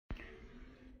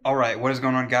Alright, what is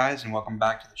going on, guys, and welcome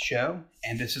back to the show.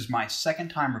 And this is my second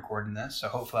time recording this, so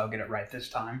hopefully I'll get it right this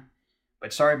time.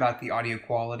 But sorry about the audio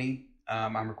quality.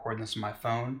 I'm recording this on my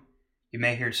phone. You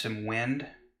may hear some wind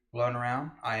blowing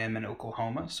around. I am in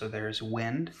Oklahoma, so there's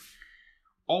wind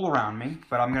all around me.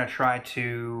 But I'm going to try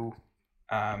to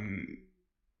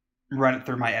run it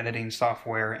through my editing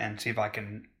software and see if I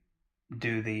can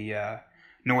do the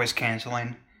noise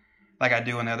canceling like I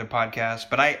do on the other podcasts.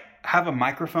 But I have a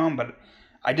microphone, but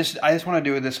I just want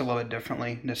to do this a little bit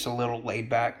differently, just a little laid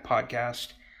back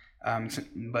podcast.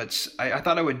 But I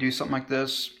thought I would do something like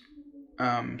this,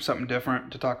 something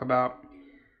different to talk about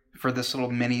for this little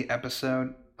mini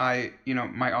episode.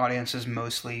 My audience is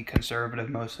mostly conservative,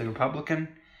 mostly Republican,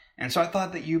 and so I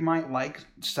thought that you might like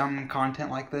some content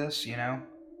like this. I'm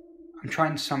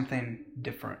trying something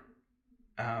different.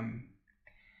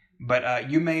 But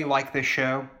you may like this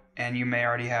show, and you may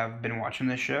already have been watching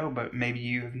this show, but maybe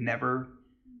you've never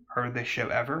heard this show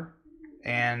ever.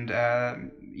 And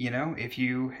if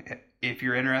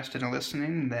you're interested in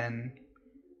listening, then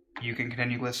you can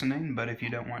continue listening. But if you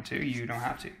don't want to, you don't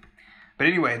have to. But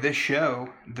anyway, this show,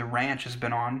 The Ranch, has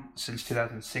been on since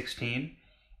 2016.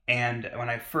 And when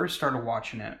I first started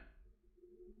watching it,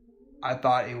 I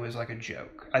thought it was like a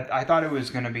joke. I thought it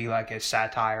was going to be like a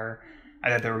satire. I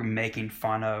thought they were making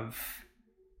fun of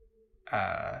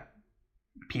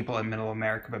people in Middle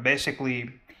America. But basically,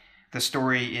 the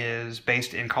story is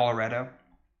based in Colorado.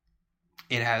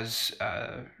 It has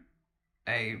a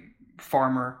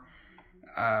farmer.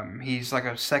 He's like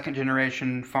a second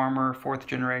generation farmer, fourth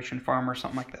generation farmer,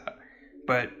 something like that.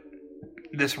 But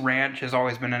this ranch has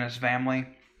always been in his family.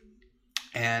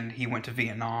 And he went to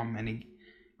Vietnam and he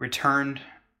returned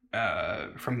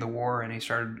from the war and he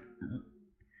started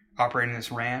operating this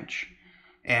ranch.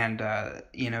 And,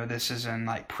 this is in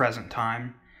like present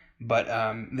time. But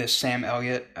this Sam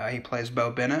Elliott, he plays Bo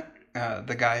Bennett,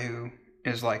 the guy who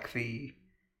is like the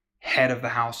head of the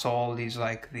household. He's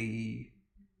like the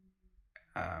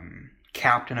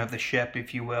captain of the ship,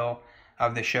 if you will,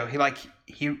 of the show. He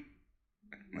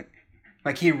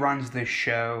runs this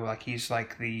show. Like he's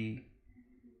like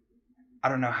I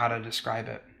don't know how to describe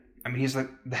it. I mean, he's the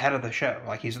head of the show.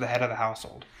 Like he's the head of the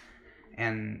household,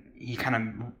 and he kind of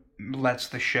lets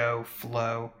the show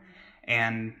flow.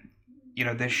 And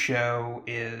this show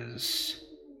is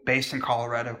based in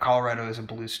Colorado. Colorado is a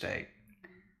blue state,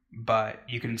 but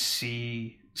you can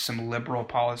see some liberal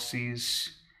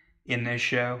policies in this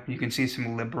show. You can see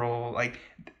some liberal,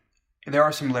 there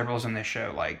are some liberals in this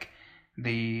show, like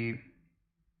the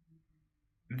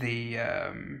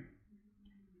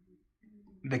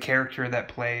character that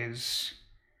plays,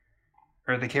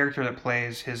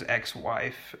 his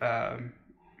ex-wife,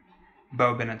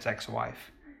 Bo Bennett's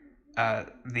ex-wife.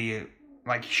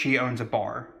 She owns a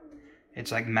bar.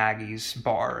 It's like Maggie's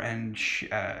bar, and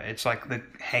it's like the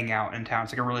hangout in town.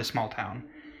 It's like a really small town.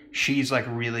 She's like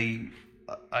really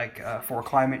for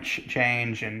climate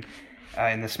change, and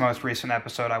in this most recent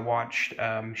episode I watched,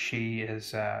 she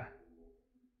is or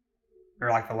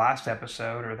like the last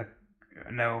episode, or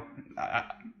I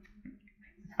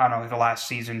don't know, the last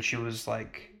season, she was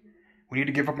like, we need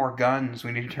to give up more guns.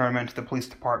 We need to turn them into the police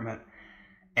department.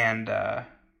 And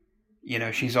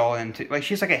she's all into,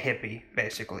 she's like a hippie,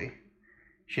 basically.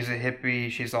 She's a hippie.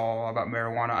 She's all about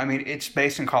marijuana. I mean, it's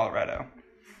based in Colorado.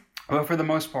 But for the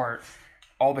most part,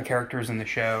 all the characters in the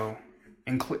show,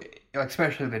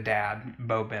 especially the dad,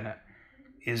 Bo Bennett,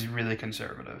 is really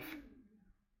conservative.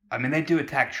 I mean, they do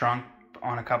attack Trump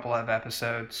on a couple of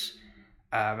episodes.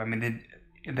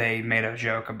 They made a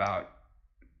joke about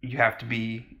you have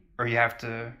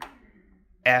to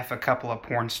F a couple of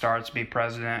porn stars to be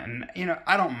president. And,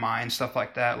 I don't mind stuff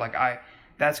like that.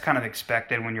 That's kind of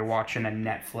expected when you're watching a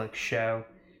Netflix show.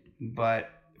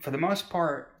 But for the most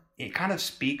part, it kind of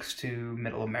speaks to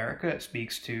Middle America. It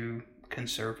speaks to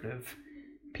conservative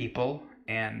people.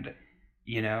 And,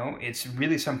 it's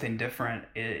really something different.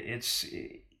 It's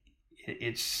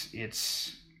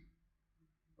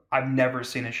I've never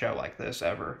seen a show like this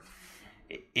ever.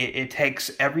 It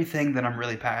takes everything that I'm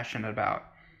really passionate about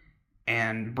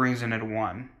and brings it into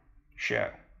one show.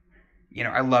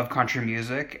 I love country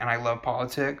music, and I love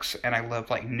politics, and I love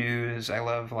news. I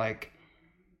love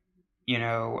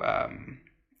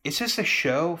it's just a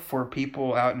show for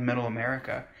people out in Middle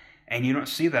America, and you don't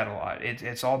see that a lot.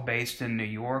 It's all based in New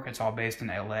York. It's all based in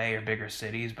LA or bigger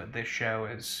cities, but this show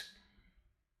is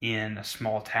in a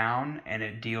small town, and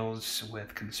it deals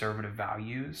with conservative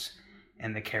values,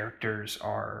 and the characters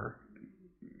are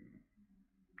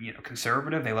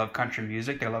conservative. They love country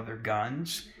music. They love their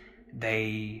guns.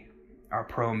 They are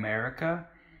pro-America.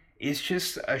 It's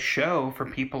just a show for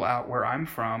people out where I'm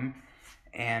from,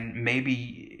 and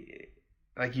maybe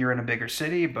like you're in a bigger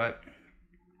city, but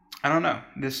I don't know.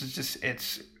 This is just,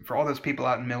 it's for all those people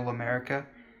out in middle America,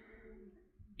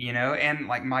 and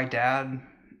like my dad,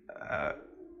 uh,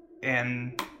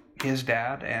 and his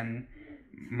dad and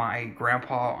my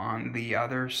grandpa on the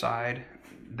other side,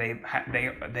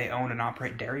 they own and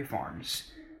operate dairy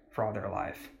farms for all their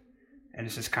life, and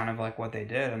it's just kind of like what they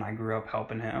did. And I grew up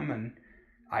helping him, and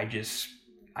I just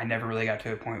I never really got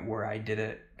to a point where I did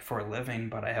it for a living,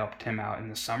 but I helped him out in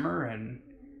the summer and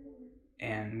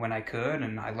when I could,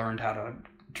 and I learned how to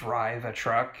drive a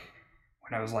truck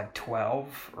when I was like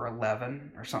 12 or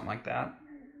 11 or something like that,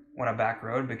 on a back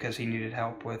road, because he needed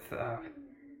help with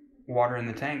water in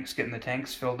the tanks, getting the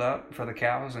tanks filled up for the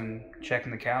cows and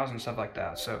checking the cows and stuff like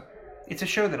that. So it's a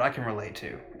show that I can relate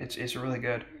to. It's really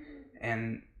good,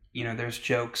 and there's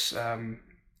jokes.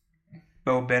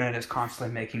 Bo Bennett is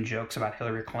constantly making jokes about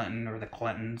Hillary Clinton or the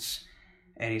Clintons,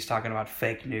 and he's talking about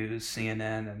fake news,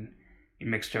 CNN, and he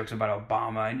makes jokes about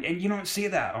Obama, and you don't see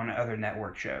that on other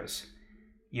network shows.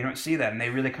 You don't see that, and they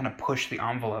really kind of push the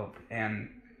envelope, and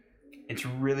it's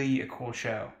really a cool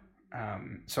show.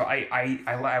 So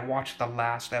I watched the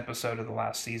last episode of the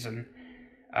last season.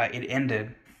 It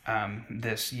ended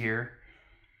this year,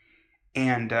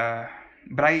 and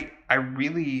but I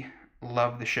really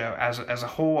love the show as a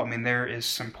whole. I mean, there is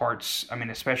some parts. I mean,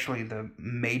 especially the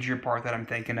major part that I'm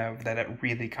thinking of that it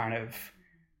really kind of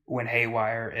went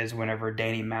haywire is whenever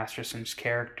Danny Masterson's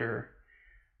character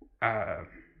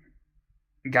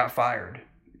got fired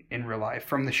in real life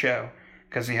from the show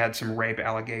because he had some rape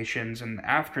allegations, and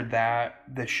after that,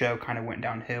 the show kind of went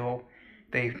downhill.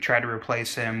 They tried to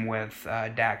replace him with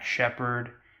Dax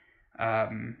Shepard,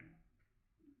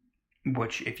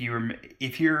 which if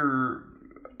you're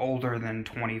older than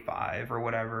 25 or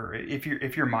whatever, if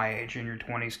you're my age in your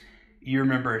 20s, you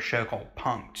remember a show called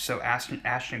Punk'd. So Ashton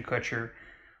Kutcher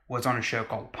was on a show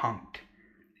called Punk'd,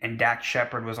 and Dax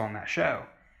Shepard was on that show.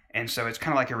 And so it's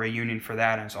kind of like a reunion for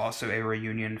that, and it's also a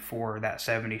reunion for that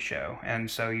 70s show. And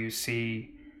so you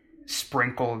see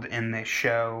sprinkled in the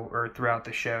show, or throughout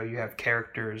the show, you have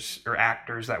characters or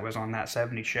actors that was on that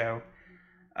 70s show.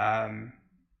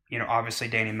 Obviously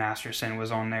Danny Masterson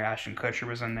was on there, Ashton Kutcher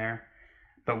was in there,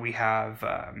 but we have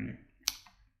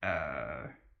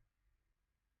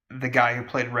the guy who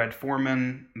played Red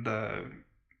Foreman,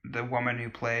 the woman who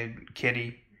played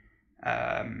Kitty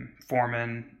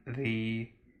Foreman, the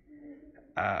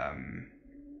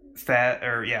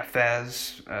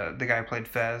Fez, the guy who played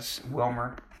Fez,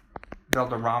 Wilmer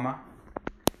Valderrama,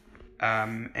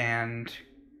 and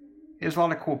there's a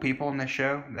lot of cool people in this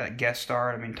show that guest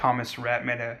starred. I mean, Thomas Rhett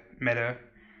made a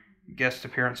guest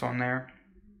appearance on there,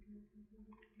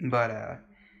 but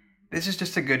this is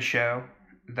just a good show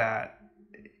that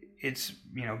it's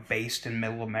based in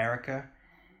Middle America,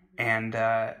 and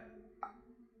I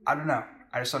don't know.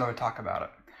 I just thought I would talk about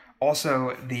it.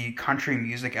 Also, the country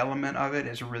music element of it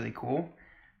is really cool.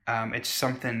 It's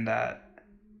something that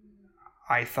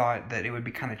I thought that it would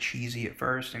be kind of cheesy at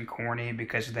first and corny,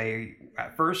 because the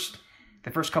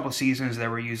first couple of seasons, they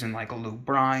were using like Luke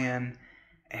Bryan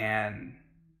and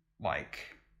like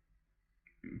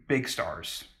big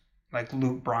stars like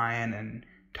Luke Bryan and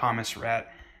Thomas Rhett,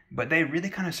 but they really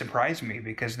kind of surprised me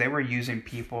because they were using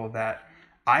people that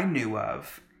I knew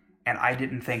of, and I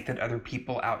didn't think that other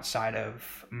people outside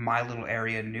of my little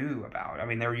area knew about. I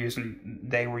mean,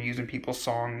 they were using people's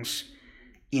songs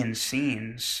in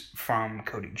scenes from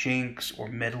Cody Jinks or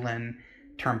Midland,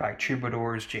 Turnpike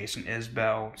Troubadours, Jason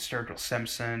Isbell, Sturgill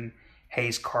Simpson,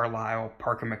 Hayes Carlisle,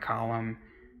 Parker McCollum,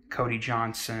 Cody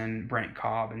Johnson, Brent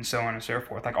Cobb, and so on and so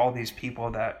forth. Like all these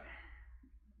people that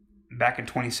back in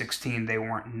 2016, they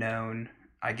weren't known,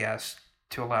 I guess,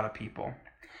 to a lot of people.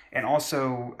 And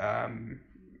also,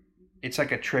 it's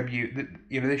like a tribute.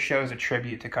 This show is a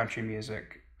tribute to country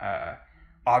music.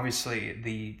 Obviously,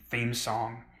 the theme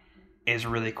song is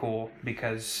really cool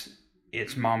because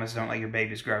it's "Mamas Don't Let Your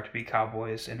Babies Grow Up to Be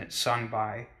Cowboys," and it's sung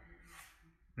by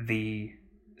the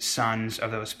sons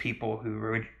of those people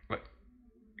who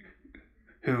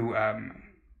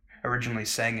originally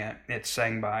sang it. It's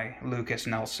sang by Lucas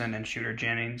Nelson and Shooter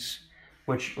Jennings,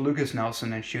 which Lucas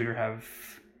Nelson and Shooter have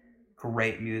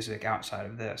great music outside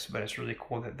of this, but it's really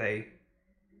cool that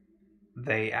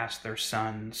they asked their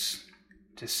sons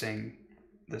to sing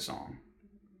the song.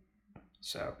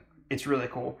 So it's really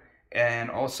cool. And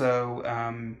also,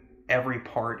 every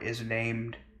part is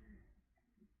named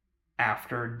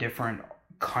after different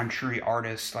country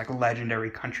artists, like legendary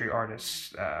country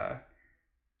artists,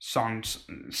 songs.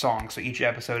 So each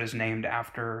episode is named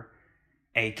after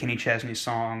a Kenny Chesney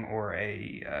song, or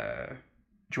a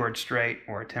George Strait,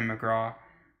 or a Tim McGraw,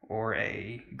 or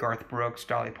a Garth Brooks,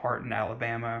 Dolly Parton,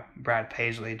 Alabama, Brad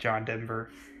Paisley, John Denver,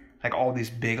 like all these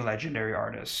big legendary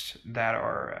artists that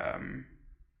are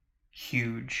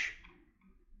huge.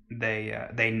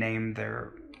 They name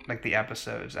their like the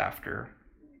episodes after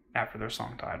their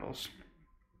song titles.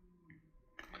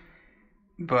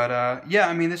 But yeah,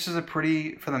 I mean, this is a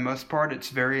pretty, for the most part, it's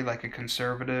very like a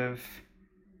conservative.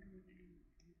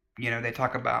 They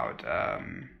talk about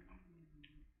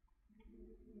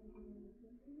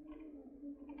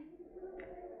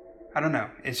I don't know.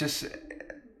 It's just,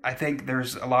 I think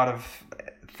there's a lot of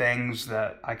things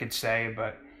that I could say,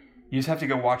 but you just have to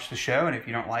go watch the show, and if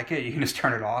you don't like it, you can just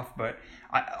turn it off. But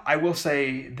I will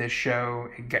say this show,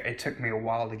 it took me a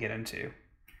while to get into.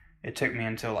 It took me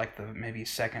until like the maybe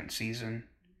second season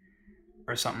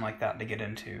or something like that to get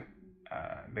into,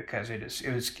 because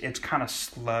it's kind of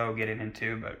slow getting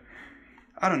into, but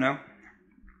I don't know.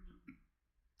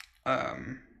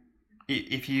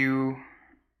 If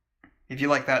you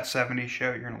like that 70s show,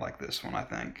 you're gonna like this one, I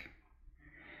think.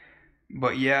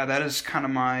 But yeah, that is kind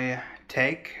of my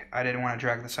take. I didn't want to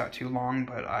drag this out too long,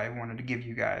 but I wanted to give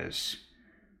you guys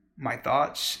my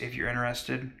thoughts if you're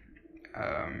interested.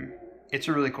 It's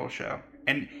a really cool show.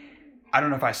 And I don't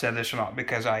know if I said this or not,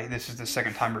 because this is the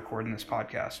second time recording this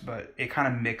podcast, but it kind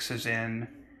of mixes in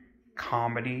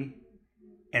comedy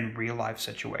and real life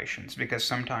situations, because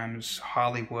sometimes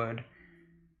Hollywood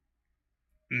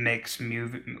makes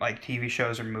like TV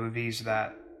shows or movies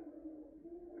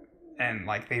and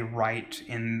like they write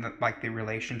in like the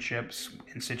relationships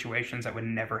in situations that would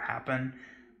never happen,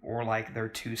 or like they're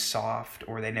too soft,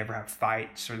 or they never have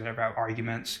fights, or they never have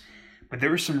arguments. But there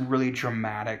were some really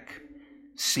dramatic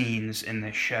scenes in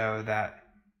this show that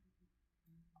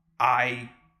I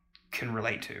can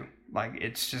relate to. Like,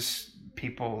 it's just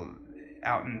people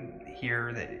out in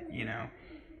here that,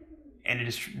 and it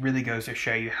just really goes to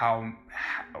show you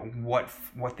what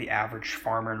the average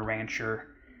farmer and rancher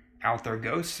out there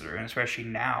goes through. And especially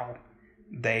now,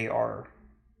 they are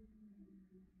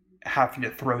having to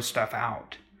throw stuff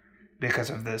out because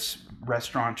of this.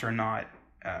 Restaurants are not,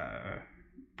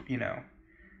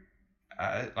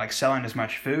 like selling as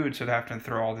much food, so they're having to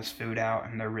throw all this food out,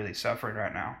 and they're really suffering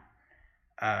right now,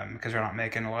 because they're not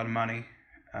making a lot of money,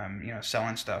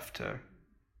 selling stuff to,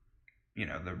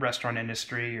 the restaurant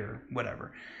industry or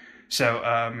whatever. So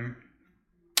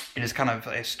it is kind of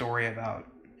a story about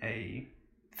a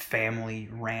family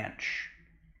ranch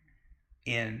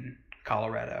in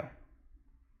Colorado.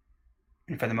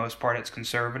 And for the most part, it's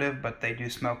conservative, but they do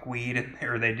smoke weed,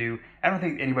 or they do. I don't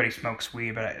think anybody smokes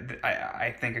weed, but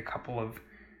I think a couple of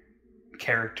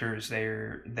characters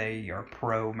they are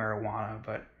pro marijuana.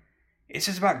 But it's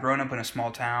just about growing up in a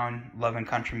small town, loving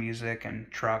country music and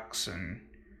trucks and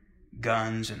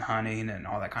guns and hunting and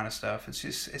all that kind of stuff. It's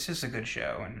just a good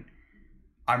show, and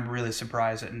I'm really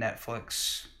surprised that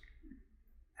Netflix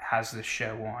has this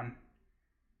show on.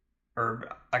 Or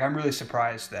like, I'm really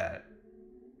surprised that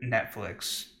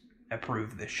Netflix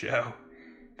approved this show,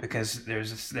 because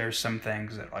there's some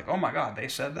things that, like, oh my god, they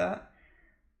said that.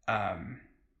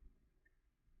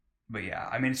 But yeah,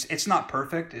 I mean, it's not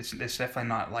perfect. It's definitely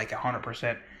not like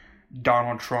 100%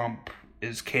 Donald Trump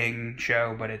is king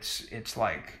show, but it's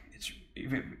like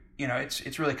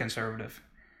it's really conservative,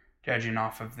 judging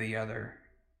off of the other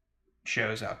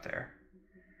shows out there.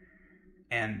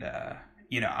 And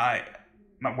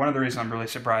one of the reasons I'm really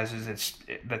surprised is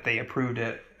that they approved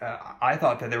it. I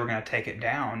thought that they were going to take it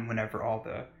down whenever all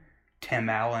the Tim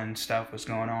Allen stuff was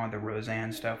going on, the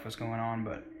Roseanne stuff was going on,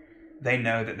 but they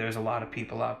know that there's a lot of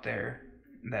people out there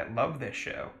that love this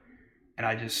show. And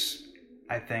I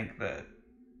think that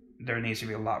there needs to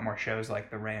be a lot more shows like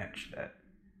The Ranch that,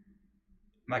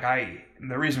 like,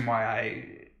 the reason why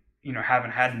I,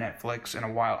 haven't had Netflix in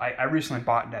a while, I recently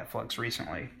bought Netflix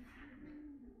recently,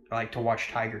 like, to watch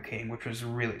Tiger King, which was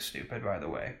really stupid, by the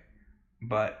way.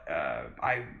 But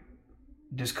I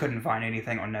just couldn't find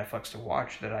anything on Netflix to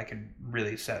watch that I could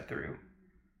really set through.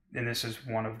 And this is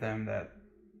one of them that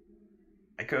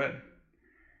I could.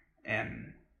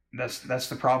 And that's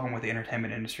the problem with the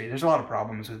entertainment industry. There's a lot of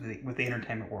problems with the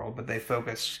entertainment world, but they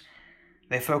focus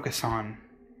on,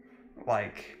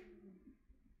 like,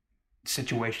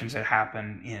 situations that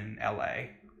happen in LA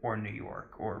or New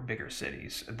York or bigger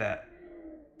cities, that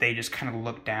they just kind of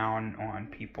look down on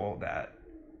people that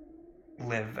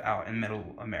live out in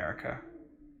middle America,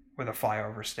 or the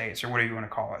flyover states, or whatever you want to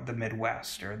call it, the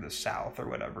Midwest or the South or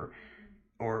whatever.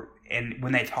 And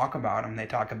when they talk about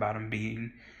them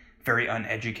being very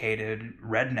uneducated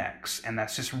rednecks, and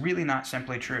that's just really not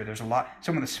simply true. There's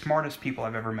some of the smartest people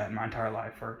I've ever met in my entire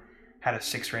life had a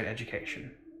 6th grade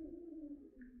education.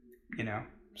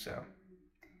 So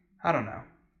I don't know.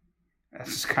 that's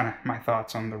just kind of my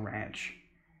thoughts on the ranch.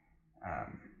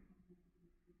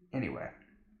 Anyway,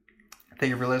 thank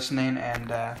you for listening, and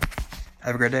have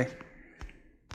a great day.